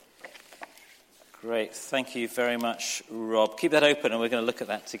Great. Thank you very much, Rob. Keep that open and we're going to look at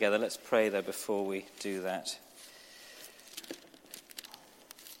that together. Let's pray, though, before we do that.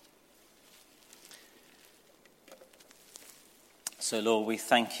 So, Lord, we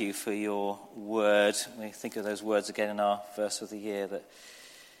thank you for your word. We think of those words again in our verse of the year, that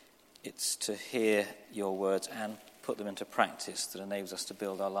it's to hear your words and put them into practice that enables us to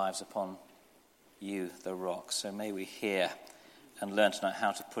build our lives upon you, the rock. So may we hear and learn tonight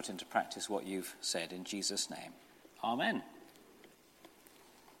how to put into practice what you've said. In Jesus' name, amen.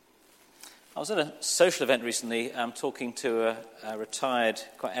 I was at a social event recently talking to a retired,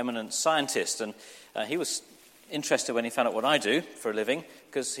 quite eminent scientist, and he was interested when he found out what I do for a living,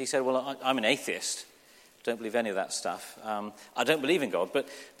 because he said, well, I'm an atheist. Don't believe any of that stuff. I don't believe in God, but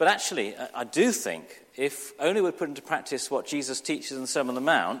actually I do think if only we put into practice what Jesus teaches in the Sermon on the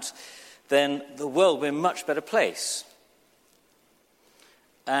Mount, then the world will be a much better place.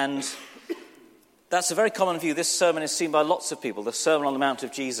 And that's a very common view. This sermon is seen by lots of people, the Sermon on the Mount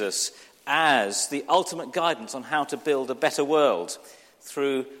of Jesus, as the ultimate guidance on how to build a better world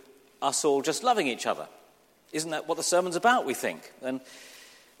through us all just loving each other. Isn't that what the sermon's about, we think? And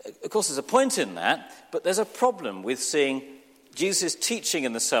of course, there's a point in that, but there's a problem with seeing Jesus' teaching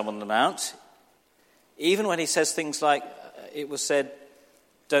in the Sermon on the Mount, even when he says things like, it was said,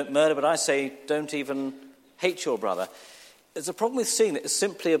 don't murder, but I say, don't even hate your brother. There's a problem with seeing that it's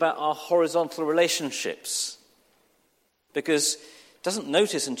simply about our horizontal relationships. Because it doesn't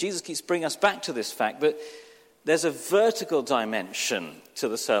notice, and Jesus keeps bringing us back to this fact, that there's a vertical dimension to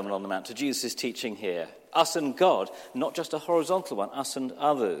the Sermon on the Mount, to Jesus' teaching here. Us and God, not just a horizontal one, us and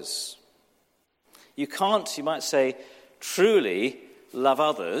others. You can't, you might say, truly love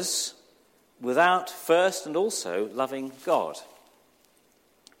others without first and also loving God.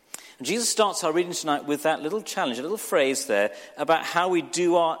 And Jesus starts our reading tonight with that little challenge, a little phrase there about how we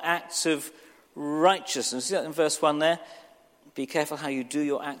do our acts of righteousness. See that in verse 1 there? Be careful how you do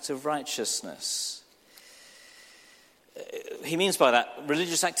your acts of righteousness. He means by that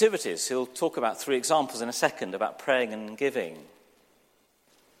religious activities. He'll talk about 3 examples in a second about praying and giving.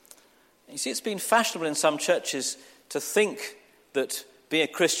 You see, it's been fashionable in some churches to think that being a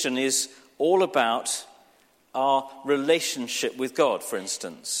Christian is all about our relationship with God, for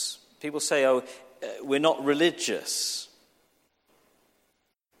instance. People say, we're not religious.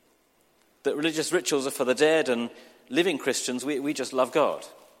 That religious rituals are for the dead, and living Christians, we just love God.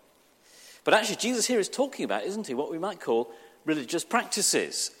 But actually, Jesus here is talking about, isn't he, what we might call religious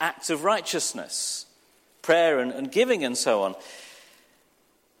practices, acts of righteousness, prayer and giving and so on.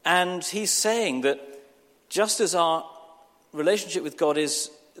 And he's saying that just as our relationship with God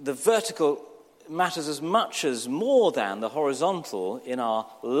is the vertical matters as much as more than the horizontal in our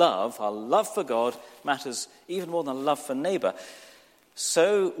love for God matters even more than love for neighbour.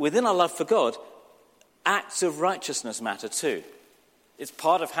 So within our love for God, acts of righteousness matter too. It's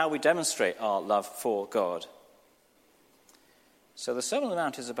part of how we demonstrate our love for God. So the Sermon on the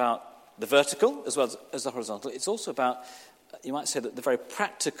Mount is about the vertical as well as the horizontal. It's also about, you might say, that the very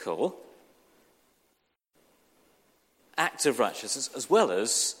practical acts of righteousness as well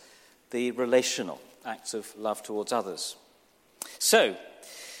as the relational acts of love towards others. So,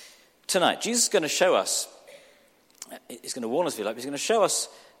 tonight, Jesus is going to show us, he's going to warn us, if you like, he's going to show us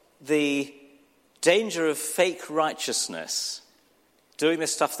the danger of fake righteousness, doing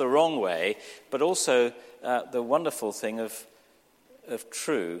this stuff the wrong way, but also the wonderful thing of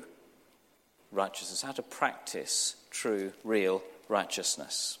true righteousness, how to practice true, real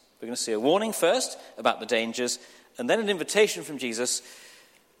righteousness. We're going to see a warning first about the dangers, and then an invitation from Jesus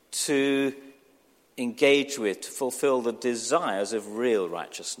to engage with, to fulfill the desires of real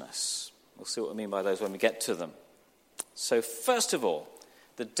righteousness. We'll see what I mean by those when we get to them. So first of all,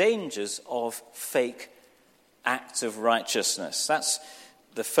 the dangers of fake acts of righteousness. That's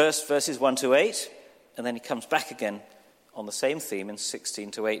the first verses 1 to 8, and then he comes back again on the same theme in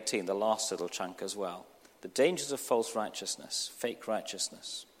 16 to 18, the last little chunk as well. The dangers of false righteousness, fake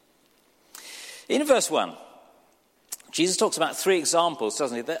righteousness. In verse 1, Jesus talks about 3 examples,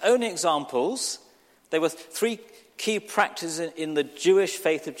 doesn't he? They're only examples. They were 3 key practices in the Jewish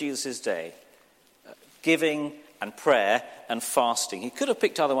faith of Jesus' day. Giving and prayer and fasting. He could have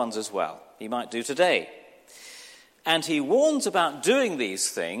picked other ones as well. He might do today. And he warns about doing these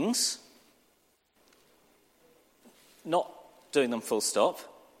things, not doing them full stop,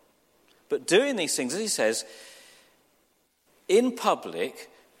 but doing these things, as he says, in public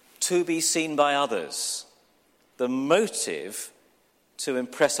to be seen by others. The motive to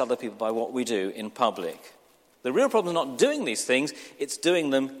impress other people by what we do in public. The real problem is not doing these things, it's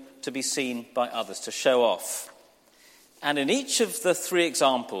doing them to be seen by others, to show off. And in each of the 3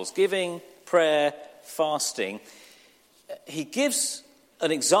 examples, giving, prayer, fasting, he gives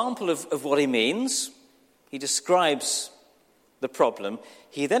an example of what he means. He describes the problem.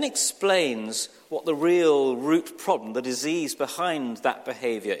 He then explains what the real root problem, the disease behind that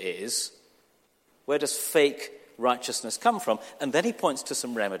behavior is. Where does fake righteousness come from? And then he points to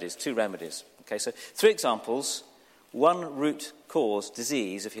some remedies, 2 remedies. Okay, so 3 examples, 1 root cause,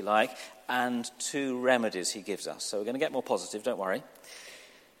 disease, if you like, and 2 remedies he gives us. So we're going to get more positive, don't worry.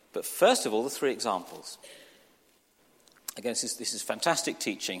 But first of all, the 3 examples. Again, this is fantastic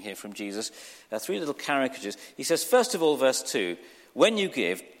teaching here from Jesus. 3 little caricatures. He says, first of all, verse 2, when you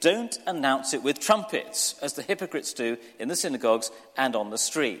give, don't announce it with trumpets, as the hypocrites do in the synagogues and on the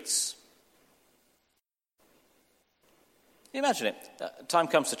streets. Can you imagine it? Time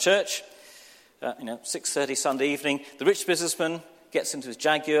comes to church, 6:30 Sunday evening. The rich businessman gets into his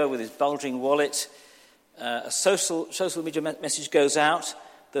Jaguar with his bulging wallet. A social media message goes out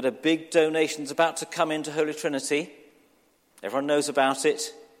that a big donation's about to come into Holy Trinity. Everyone knows about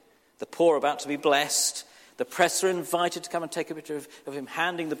it. The poor are about to be blessed. The press are invited to come and take a picture of him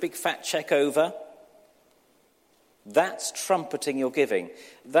handing the big fat cheque over. That's trumpeting your giving.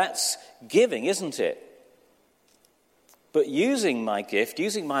 That's giving, isn't it? But using my gift,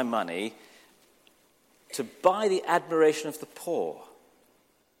 using my money to buy the admiration of the poor,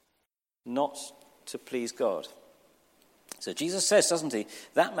 not to please God. So Jesus says, doesn't he,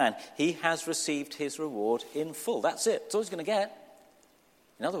 that man, he has received his reward in full. That's it. That's all he's going to get.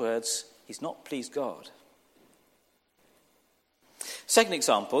 In other words, he's not pleased God. Second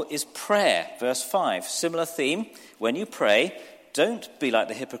example is prayer, verse 5. Similar theme. When you pray, don't be like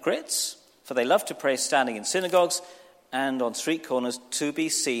the hypocrites, for they love to pray standing in synagogues and on street corners to be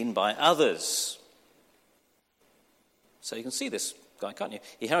seen by others. So you can see this guy, can't you?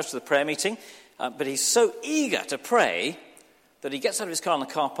 He hurries to the prayer meeting, but he's so eager to pray that he gets out of his car in the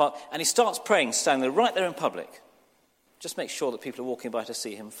car park and he starts praying, standing there right there in public. Just make sure that people are walking by to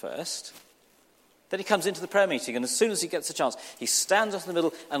see him first. Then he comes into the prayer meeting, and as soon as he gets a chance, he stands up in the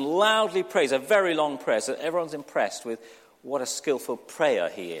middle and loudly prays, a very long prayer, so that everyone's impressed with what a skillful prayer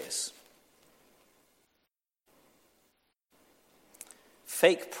he is.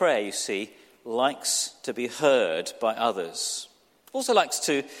 Fake prayer, you see, likes to be heard by others. Also likes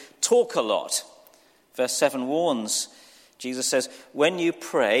to talk a lot. Verse 7 warns, Jesus says, when you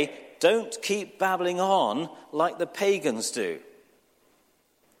pray, don't keep babbling on like the pagans do,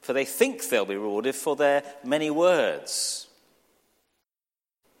 for they think they'll be rewarded for their many words.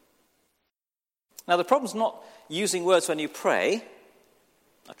 Now, the problem's not using words when you pray.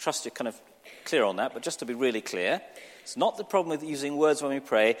 I trust you're kind of clear on that, but just to be really clear, it's not the problem with using words when we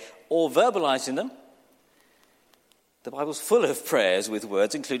pray or verbalizing them. The Bible's full of prayers with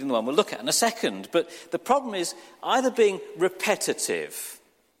words, including the one we'll look at in a second. But the problem is either being repetitive,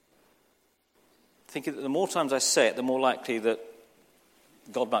 thinking that the more times I say it, the more likely that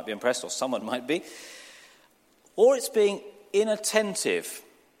God might be impressed, or someone might be, or it's being inattentive,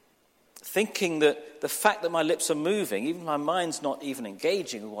 thinking that the fact that my lips are moving, even my mind's not even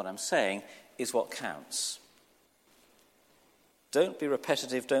engaging with what I'm saying, is what counts. Don't be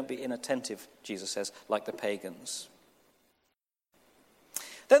repetitive, don't be inattentive, Jesus says, like the pagans.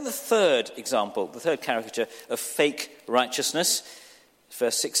 Then the third example, the third caricature of fake righteousness,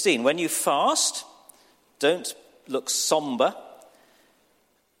 verse 16. When you fast, don't look somber,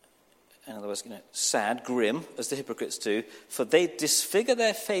 in other words, sad, grim, as the hypocrites do, for they disfigure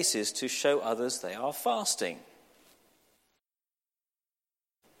their faces to show others they are fasting.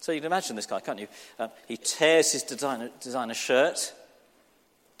 So you can imagine this guy, can't you? He tears his designer shirt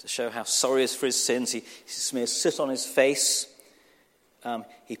to show how sorry he is for his sins. He smears soot on his face.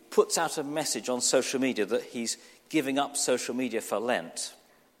 He puts out a message on social media that he's giving up social media for Lent.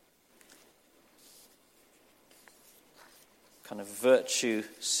 Kind of virtue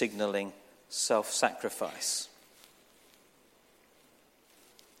signaling self-sacrifice.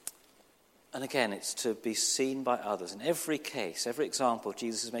 And again, it's to be seen by others. In every case, every example,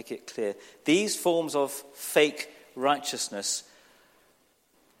 Jesus is making it clear. These forms of fake righteousness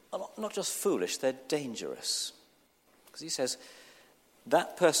are not just foolish, they're dangerous. Because he says,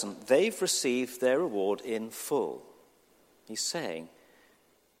 that person, they've received their reward in full. He's saying,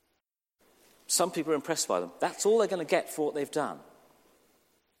 some people are impressed by them. That's all they're going to get for what they've done.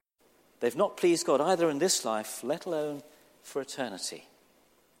 They've not pleased God either in this life, let alone for eternity.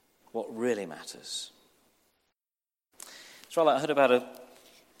 What really matters. So I heard about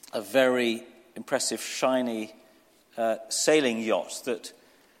a very impressive, shiny sailing yacht that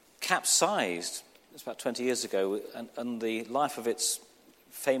capsized. It was about 20 years ago, and the life of its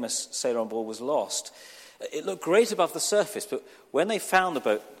famous sailor on board was lost. It looked great above the surface, but when they found the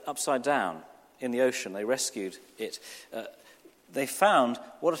boat upside down in the ocean, they rescued it, they found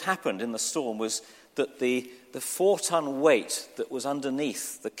what had happened in the storm was that the 4-ton weight that was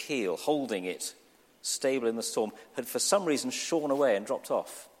underneath the keel, holding it stable in the storm, had for some reason shorn away and dropped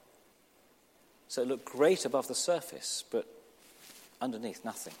off. So it looked great above the surface, but underneath,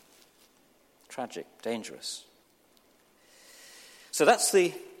 nothing. Tragic, dangerous. So that's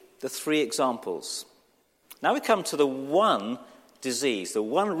the 3 examples. Now we come to the one disease, the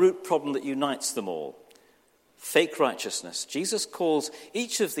one root problem that unites them all. Fake righteousness. Jesus calls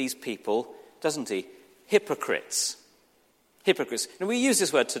each of these people, doesn't he, hypocrites. Hypocrites. And we use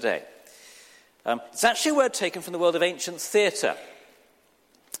this word today. It's actually a word taken from the world of ancient theatre.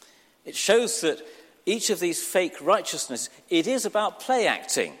 It shows that each of these fake righteousness, it is about play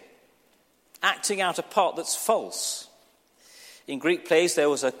acting out a part that's false. In Greek plays, there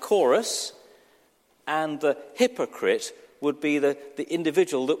was a chorus, and the hypocrite would be the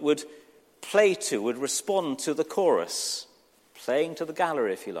individual that would would respond to the chorus, playing to the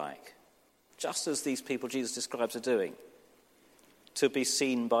gallery, if you like, just as these people Jesus describes are doing, to be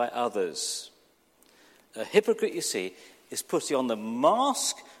seen by others. A hypocrite, you see, is putting on the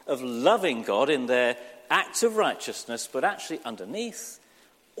mask of loving God in their acts of righteousness, but actually underneath,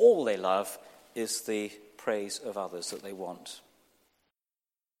 all they love is the praise of others that they want.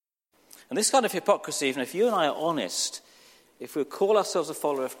 And this kind of hypocrisy, even if you and I are honest, if we call ourselves a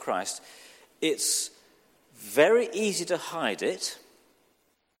follower of Christ, it's very easy to hide it,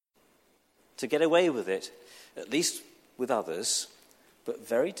 to get away with it, at least with others, but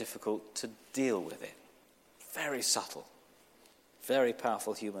very difficult to deal with it. Very subtle, very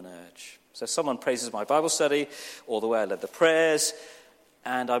powerful human urge. So someone praises my Bible study or the way I led the prayers,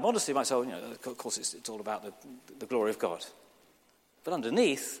 and I modestly might say, of course it's all about the glory of God. But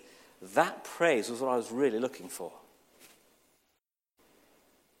underneath, that praise was what I was really looking for.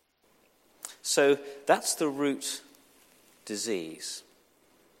 So that's the root disease,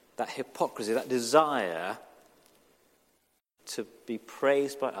 that hypocrisy, that desire to be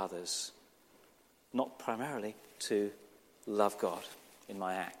praised by others, not primarily to love God in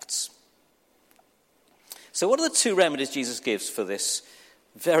my acts. So what are the 2 remedies Jesus gives for this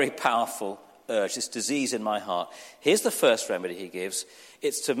very powerful urge, this disease in my heart? Here's the first remedy he gives.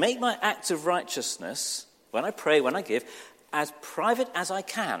 It's to make my acts of righteousness, when I pray, when I give, as private as I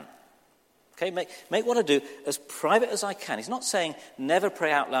can. Okay, make what I do as private as I can. He's not saying never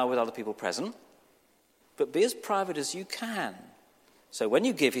pray out loud with other people present, but be as private as you can. So when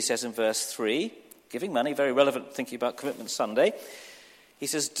you give, he says in verse 3, giving money, very relevant thinking about Commitment Sunday, he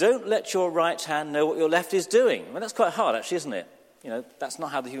says, don't let your right hand know what your left is doing. Well, that's quite hard, actually, isn't it? That's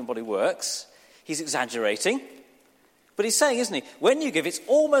not how the human body works. He's exaggerating. But he's saying, isn't he, when you give, it's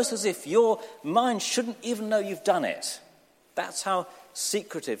almost as if your mind shouldn't even know you've done it. That's how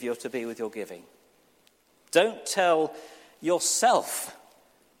secretive you're to be with your giving. Don't tell yourself,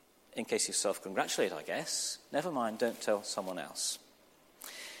 in case you self-congratulate, I guess. Never mind, don't tell someone else.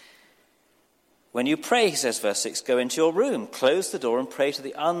 When you pray, he says, verse 6, go into your room, close the door and pray to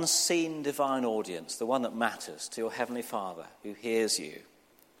the unseen divine audience, the one that matters, to your heavenly Father who hears you.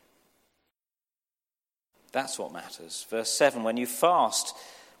 That's what matters. Verse 7, when you fast,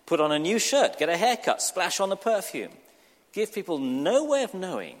 put on a new shirt, get a haircut, splash on the perfume. Give people no way of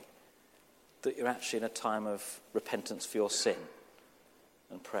knowing that you're actually in a time of repentance for your sin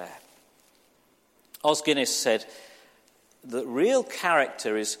and prayer. Os Guinness said that real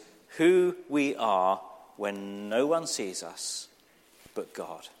character is who we are when no one sees us but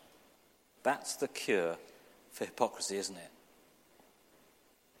God. That's the cure for hypocrisy, isn't it?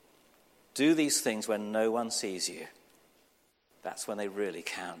 Do these things when no one sees you. That's when they really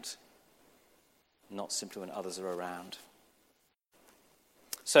count, not simply when others are around.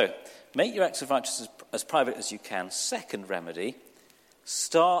 So, make your acts of righteousness as private as you can. Second remedy,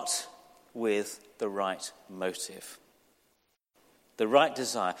 start with the right motive. The right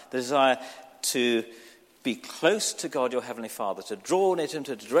desire. The desire to be close to God, your Heavenly Father, to draw near to Him,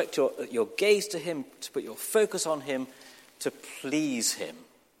 to direct your gaze to Him, to put your focus on Him, to please Him.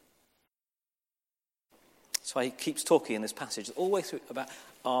 That's why he keeps talking in this passage all the way through about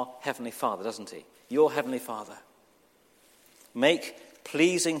our Heavenly Father, doesn't he? Your Heavenly Father. Make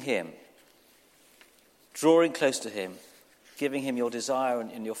pleasing Him, drawing close to Him, giving Him your desire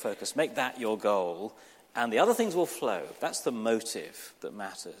and your focus. Make that your goal, and the other things will flow. That's the motive that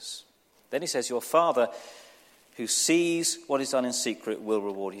matters. Then he says, your Father who sees what is done in secret will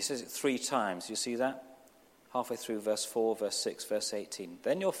reward you. He says it 3 times. You see that? Halfway through verse 4, verse 6, verse 18.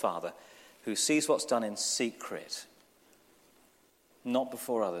 Then your Father who sees what's done in secret, not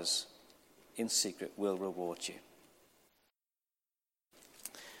before others, in secret will reward you.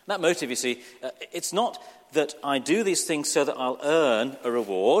 That motive, you see, it's not that I do these things so that I'll earn a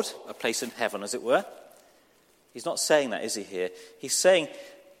reward, a place in heaven, as it were. He's not saying that, is he, here? He's saying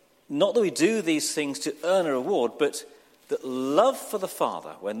not that we do these things to earn a reward, but that love for the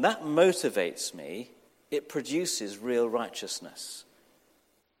Father, when that motivates me, it produces real righteousness,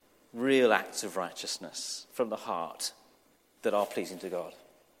 real acts of righteousness from the heart that are pleasing to God.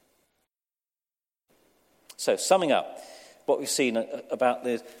 So, summing up what we've seen about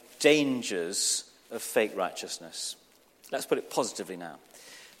the dangers of fake righteousness. Let's put it positively now.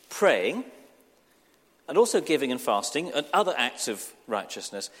 Praying, and also giving and fasting, and other acts of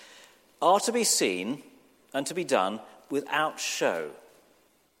righteousness are to be seen and to be done without show.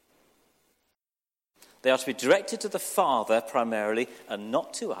 They are to be directed to the Father primarily and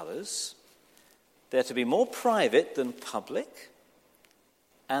not to others. They are to be more private than public.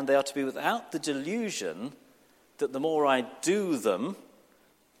 And they are to be without the delusion that the more I do them,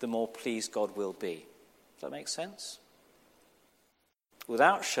 the more pleased God will be. Does that make sense?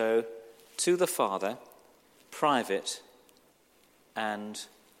 Without show, to the Father, private, and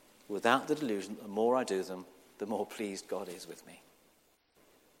without the delusion that the more I do them, the more pleased God is with me.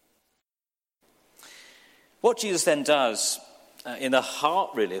 What Jesus then does in the heart,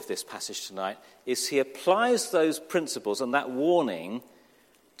 really, of this passage tonight is he applies those principles and that warning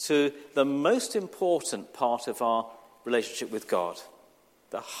to the most important part of our relationship with God,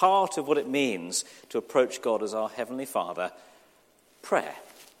 the heart of what it means to approach God as our Heavenly Father, prayer.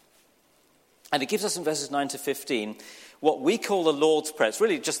 And it gives us in verses 9 to 15 what we call the Lord's Prayer. It's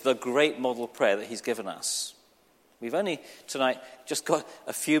really just the great model prayer that he's given us. We've only tonight just got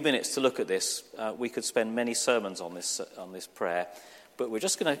a few minutes to look at this. We could spend many sermons on this prayer, but we're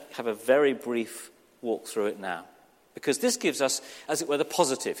just going to have a very brief walk through it now. Because this gives us, as it were, the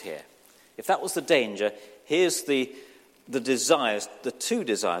positive here. If that was the danger, here's the desires, the two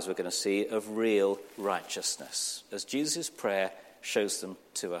desires we're going to see of real righteousness, as Jesus' prayer shows them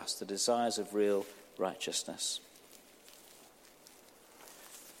to us, the desires of real righteousness.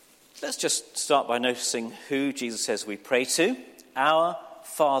 Let's just start by noticing who Jesus says we pray to. Our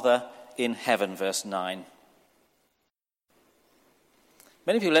Father in heaven, verse 9.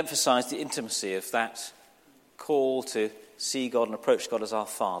 Many people emphasize the intimacy of that call to see God and approach God as our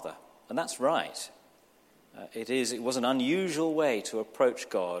Father. And that's right. It was an unusual way to approach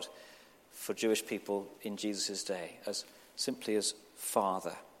God for Jewish people in Jesus' day, as simply as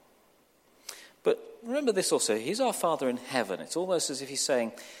Father. But remember this also, he's our Father in heaven. It's almost as if he's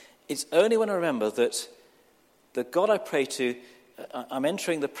saying, it's only when I remember that the God I pray to, I'm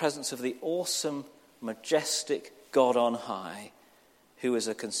entering the presence of the awesome, majestic God on high, who is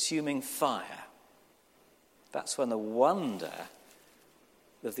a consuming fire. That's when the wonder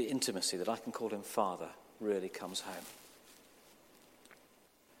of the intimacy that I can call him Father really comes home.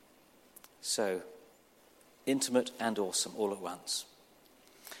 So, intimate and awesome all at once.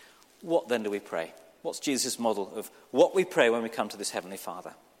 What then do we pray? What's Jesus' model of what we pray when we come to this Heavenly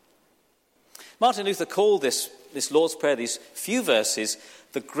Father? Martin Luther called this Lord's Prayer, these few verses,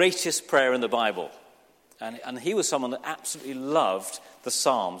 the greatest prayer in the Bible. And he was someone that absolutely loved the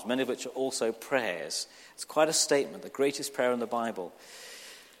Psalms, many of which are also prayers. It's quite a statement, the greatest prayer in the Bible.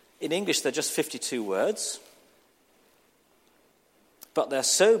 In English, they're just 52 words. But they're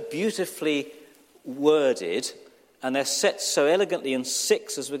so beautifully worded, and they're set so elegantly in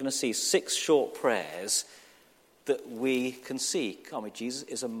 6, as we're going to see, 6 short prayers, that we can see, can't we? Jesus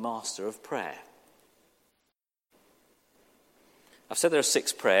is a master of prayer. I've said there are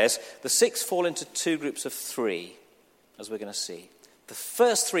 6 prayers. The 6 fall into 2 groups of 3, as we're going to see. The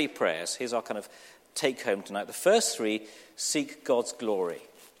first 3 prayers, here's our kind of take-home tonight. The first 3 seek God's glory.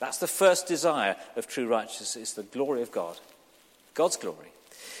 That's the first desire of true righteousness, is the glory of God. God's glory.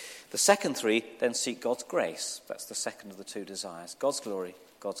 The second 3 then seek God's grace. That's the second of the 2 desires. God's glory,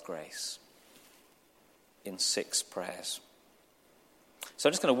 God's grace. In 6 prayers. So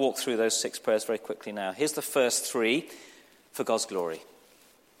I'm just going to walk through those 6 prayers very quickly now. Here's the first 3 for God's glory.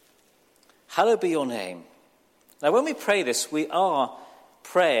 Hallowed be your name. Now when we pray this, we are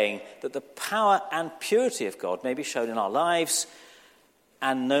praying that the power and purity of God may be shown in our lives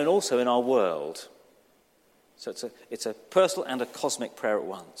and known also in our world. So it's a personal and a cosmic prayer at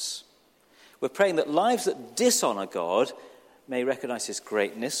once. We're praying that lives that dishonour God may recognise his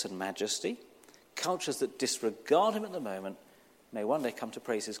greatness and majesty. Cultures that disregard him at the moment may one day come to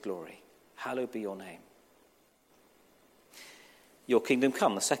praise his glory. Hallowed be your name. Your kingdom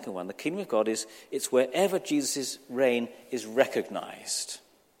come, the second one. The kingdom of God it's wherever Jesus' reign is recognised.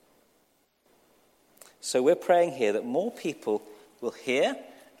 So we're praying here that more people will hear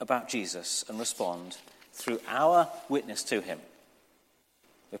about Jesus and respond through our witness to him.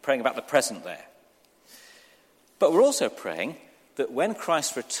 We're praying about the present there. But we're also praying that when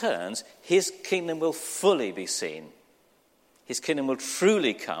Christ returns, his kingdom will fully be seen. His kingdom will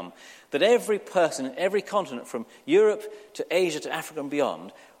truly come, that every person in every continent, from Europe to Asia to Africa and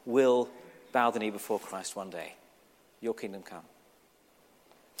beyond, will bow the knee before Christ one day. Your kingdom come.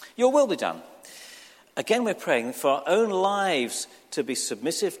 Your will be done. Again, we're praying for our own lives to be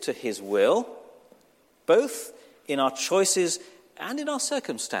submissive to his will, both in our choices and in our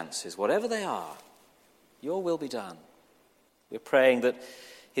circumstances, whatever they are. Your will be done. We're praying that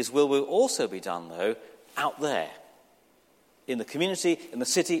his will also be done, though, out there, in the community, in the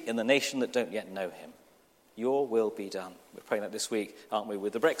city, in the nation that don't yet know him. Your will be done. We're praying that this week, aren't we,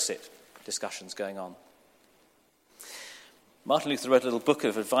 with the Brexit discussions going on. Martin Luther wrote a little book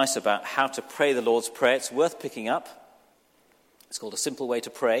of advice about how to pray the Lord's Prayer. It's worth picking up. It's called A Simple Way to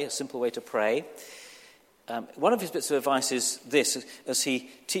Pray, A Simple Way to Pray. One of his bits of advice is this, as he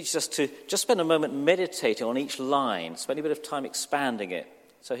teaches us to just spend a moment meditating on each line, spend a bit of time expanding it.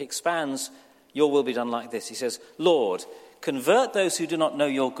 So he expands, your will be done like this. He says, Lord, convert those who do not know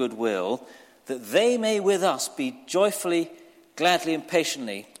your good will, that they may with us be joyfully, gladly and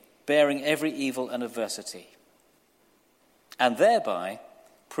patiently bearing every evil and adversity, and thereby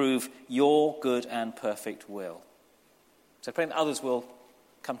prove your good and perfect will. So praying that others will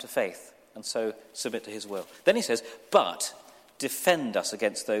come to faith and so submit to his will. Then he says, but defend us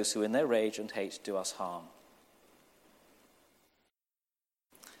against those who in their rage and hate do us harm.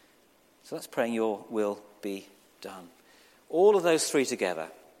 So that's praying your will be done. All of those three together,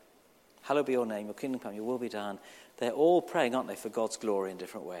 hallowed be your name, your kingdom come, your will be done, they're all praying, aren't they, for God's glory in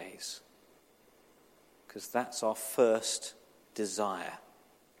different ways. Because that's our first desire,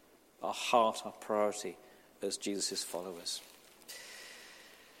 our heart, our priority as Jesus' followers.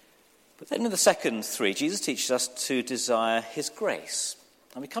 But then in the second three, Jesus teaches us to desire his grace.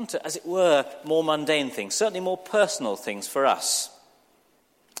 And we come to, as it were, more mundane things, certainly more personal things for us.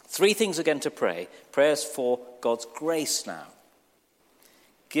 Three things again to pray. Prayers for God's grace now.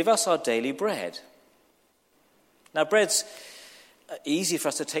 Give us our daily bread. Now, bread's easy for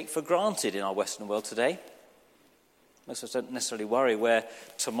us to take for granted in our Western world today. Most of us don't necessarily worry where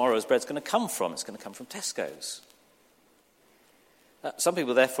tomorrow's bread's going to come from. It's going to come from Tesco's. Some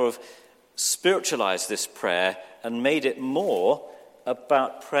people, therefore, have spiritualized this prayer and made it more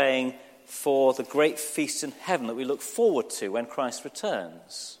about praying for the great feast in heaven that we look forward to when Christ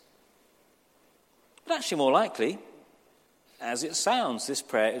returns. But actually, more likely, as it sounds, this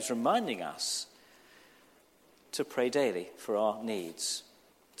prayer is reminding us to pray daily for our needs.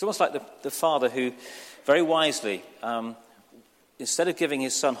 It's almost like the father who, very wisely, instead of giving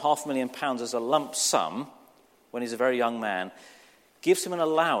his son £500,000 as a lump sum when he's a very young man, gives him an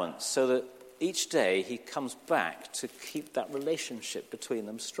allowance so that each day he comes back to keep that relationship between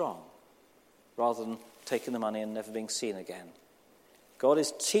them strong, rather than taking the money and never being seen again. God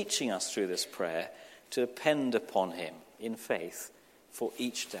is teaching us through this prayer to depend upon him in faith for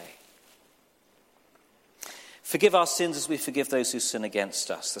each day. Forgive our sins as we forgive those who sin against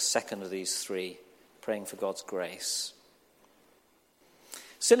us, the second of these three, praying for God's grace.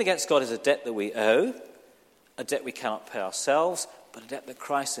 Sin against God is a debt that we owe, a debt we cannot pay ourselves, but a debt that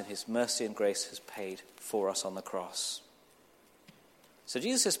Christ in his mercy and grace has paid for us on the cross. So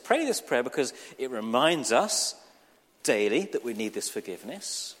Jesus says, pray this prayer because it reminds us daily that we need this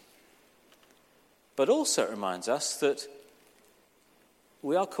forgiveness, but also it reminds us that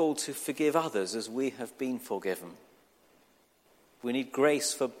we are called to forgive others as we have been forgiven. We need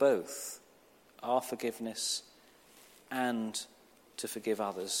grace for both our forgiveness and to forgive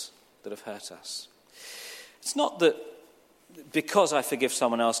others that have hurt us. It's not that because I forgive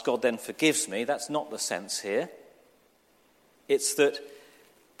someone else, God then forgives me. That's not the sense here. It's that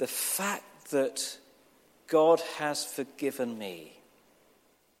the fact that God has forgiven me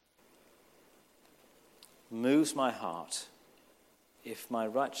moves my heart, if my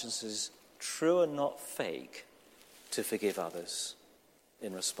righteousness is true and not fake, to forgive others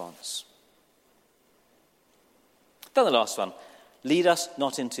in response. Then the last one, lead us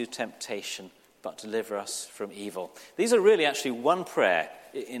not into temptation, but deliver us from evil. These are really actually one prayer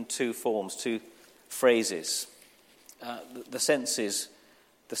in two forms, two phrases. The sense is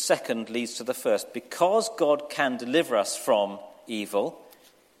the second leads to the first. Because God can deliver us from evil,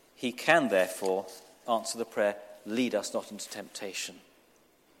 he can therefore answer the prayer, lead us not into temptation.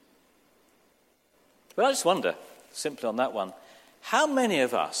 But I just wonder, simply on that one, how many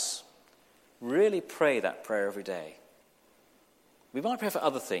of us really pray that prayer every day? We might pray for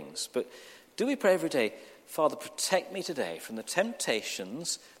other things, but do we pray every day, Father, protect me today from the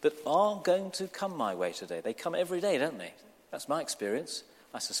temptations that are going to come my way today. They come every day, don't they? That's my experience.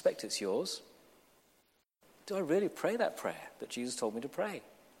 I suspect it's yours. Do I really pray that prayer that Jesus told me to pray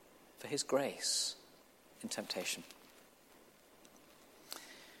for his grace in temptation?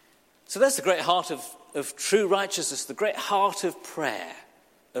 So that's the great heart of true righteousness, the great heart of prayer,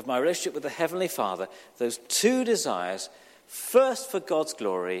 of my relationship with the Heavenly Father. Those two desires, first for God's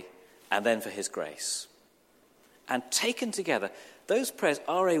glory and then for his grace. And taken together, those prayers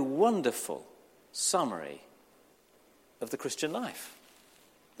are a wonderful summary of the Christian life,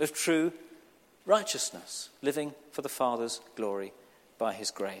 of true righteousness, living for the Father's glory by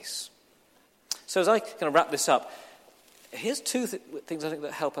his grace. So as I kind of wrap this up, here's two things I think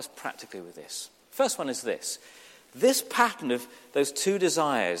that help us practically with this. First one is this. This pattern of those two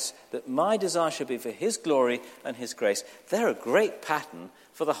desires, that my desire should be for his glory and his grace, they're a great pattern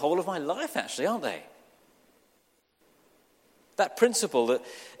for the whole of my life, actually, aren't they? That principle that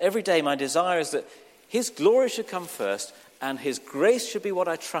every day my desire is that his glory should come first and his grace should be what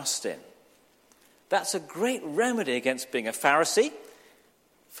I trust in. That's a great remedy against being a Pharisee,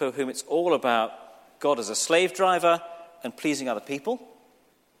 for whom it's all about God as a slave driver and pleasing other people,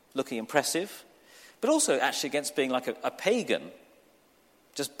 looking impressive, but also actually against being like a pagan,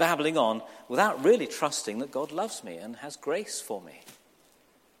 just babbling on without really trusting that God loves me and has grace for me.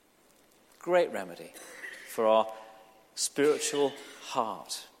 Great remedy for our spiritual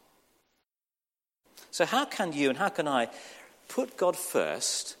heart. So how can you and how can I put God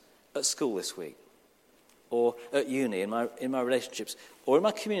first at school this week, or at uni, in my relationships, or in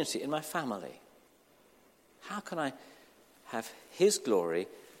my community, in my family? How can I have his glory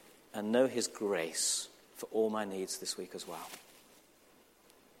and know his grace for all my needs this week as well?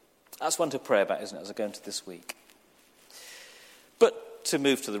 That's one to pray about, isn't it, as I go into this week? But to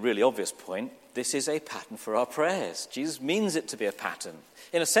move to the really obvious point, this is a pattern for our prayers. Jesus means it to be a pattern.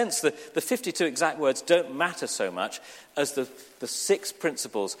 In a sense, the 52 exact words don't matter so much as the 6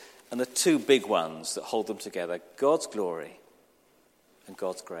 principles and the 2 big ones that hold them together: God's glory and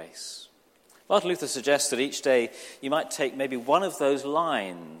God's grace. Martin Luther suggests that each day you might take maybe one of those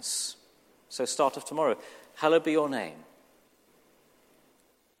lines. So start off tomorrow, hallowed be your name.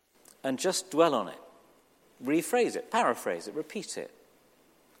 And just dwell on it. Rephrase it, paraphrase it, repeat it.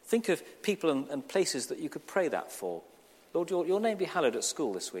 Think of people and places that you could pray that for. Lord, your name be hallowed at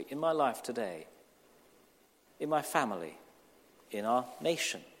school this week, in my life today, in my family, in our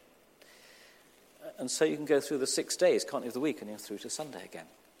nation. And so you can go through the 6 days, can't you, of the week, and you're through to Sunday again.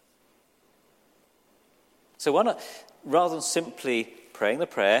 So why not, rather than simply praying the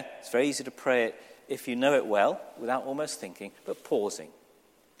prayer, it's very easy to pray it if you know it well, without almost thinking, but pausing.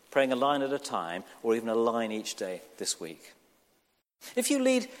 Praying a line at a time, or even a line each day this week. If you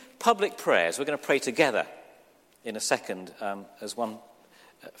lead public prayers, we're going to pray together in a second as one,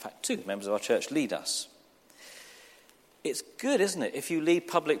 in fact 2 members of our church lead us. It's good, isn't it, if you lead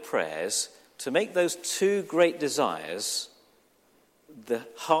public prayers to make those 2 great desires the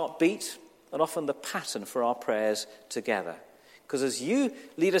heartbeat and often the pattern for our prayers together. Because as you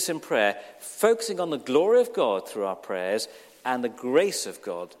lead us in prayer, focusing on the glory of God through our prayers and the grace of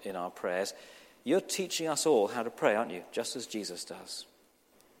God in our prayers, you're teaching us all how to pray, aren't you? Just as Jesus does.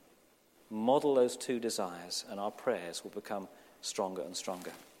 Model those 2 desires and our prayers will become stronger and stronger.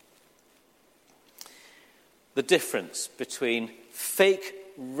 The difference between fake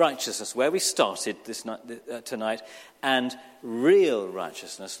righteousness, where we started tonight, and real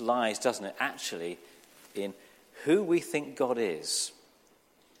righteousness lies, doesn't it, actually, in who we think God is.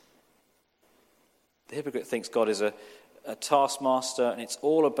 The hypocrite thinks God is a taskmaster, and it's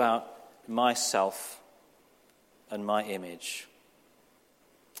all about myself and my image.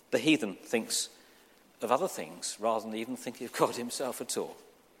 The heathen thinks of other things rather than even thinking of God himself at all.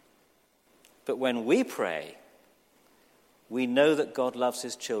 But when we pray, we know that God loves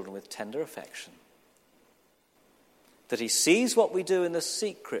his children with tender affection, that he sees what we do in the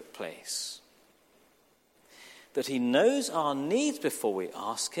secret place, that he knows our needs before we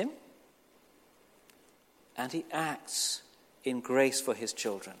ask him, and he acts in grace for his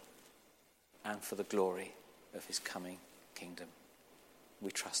children and for the glory of his coming kingdom. We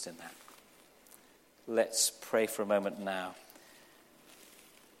trust in that. Let's pray for a moment now.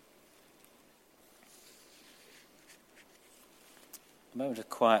 A moment of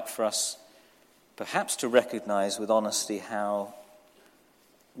quiet for us, perhaps to recognize with honesty how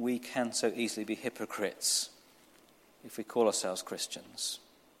we can so easily be hypocrites if we call ourselves Christians,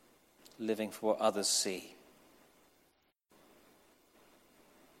 living for what others see.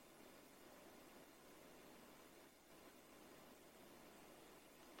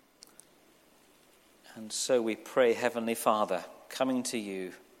 And so we pray, Heavenly Father, coming to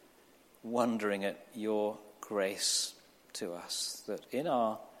you, wondering at your grace to us, that in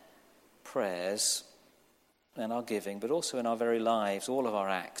our prayers and our giving, but also in our very lives, all of our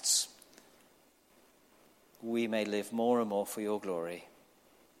acts, we may live more and more for your glory,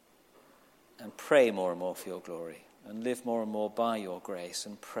 and pray more and more for your glory, and live more and more by your grace,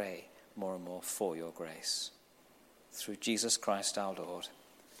 and pray more and more for your grace. Through Jesus Christ our Lord.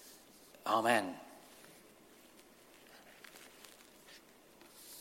 Amen.